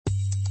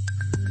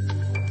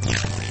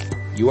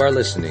You are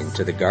listening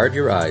to the Guard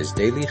Your Eyes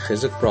Daily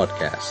Chizuk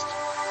broadcast.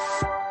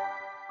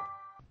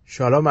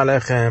 Shalom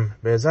Aleichem.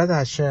 Be'ezrat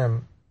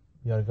Hashem,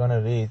 we are going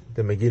to read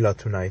the Megillah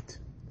tonight.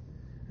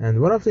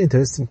 And one of the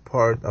interesting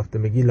part of the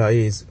Megillah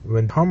is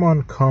when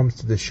Haman comes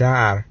to the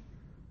Sha'ar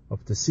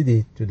of the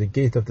city, to the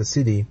gate of the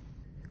city,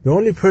 the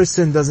only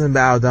person doesn't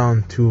bow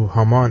down to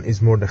Haman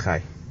is Mordechai.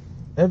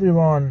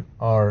 Everyone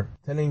are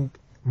telling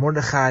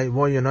Mordechai,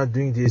 why you're not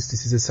doing this?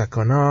 This is a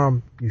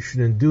sakana. You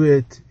shouldn't do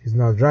it. It's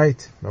not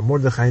right. But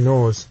Mordechai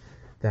knows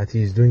that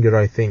he's doing the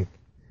right thing.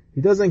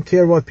 He doesn't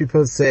care what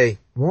people say.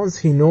 Once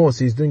he knows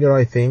he's doing the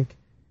right thing,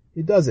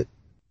 he does it.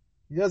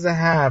 He doesn't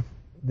have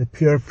the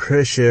peer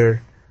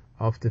pressure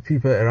of the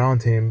people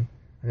around him,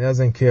 and he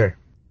doesn't care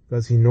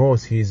because he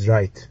knows he's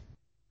right.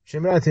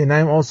 Shemrat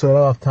Naim also a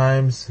lot of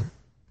times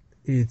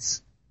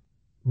it's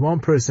one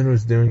person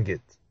who's doing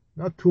it.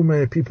 Not too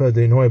many people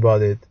they know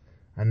about it,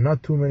 and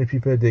not too many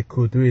people they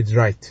could do it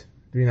right,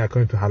 doing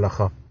according to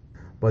halakha.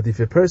 But if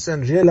a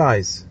person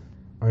realize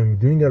I'm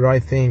doing the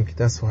right thing,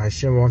 that's what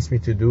Hashem wants me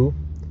to do,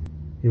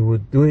 he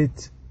would do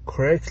it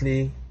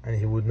correctly and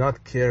he would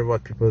not care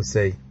what people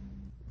say.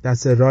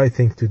 That's the right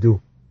thing to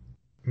do.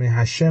 May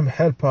Hashem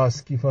help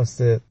us, give us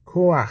the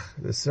koach,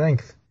 the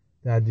strength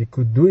that we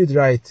could do it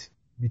right.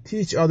 We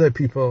teach other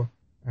people,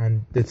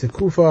 and the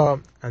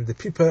tekufa and the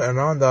people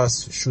around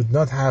us should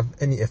not have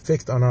any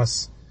effect on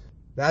us.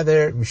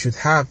 Rather, we should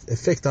have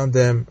effect on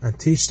them and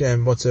teach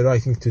them what's the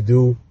right thing to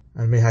do.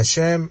 And may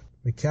Hashem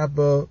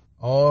mekabel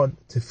all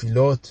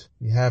tefillot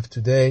we have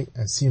today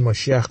and see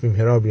Mashiach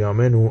b'mhera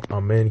b'yamenu.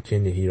 Amen.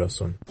 Ken yehi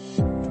ratzon.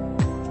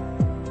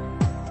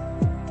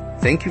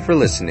 Thank you for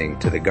listening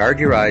to the Guard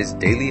Your Eyes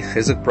Daily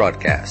Chizuk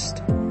broadcast.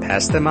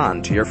 Pass them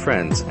on to your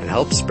friends and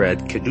help spread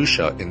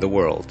Kedusha in the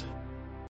world.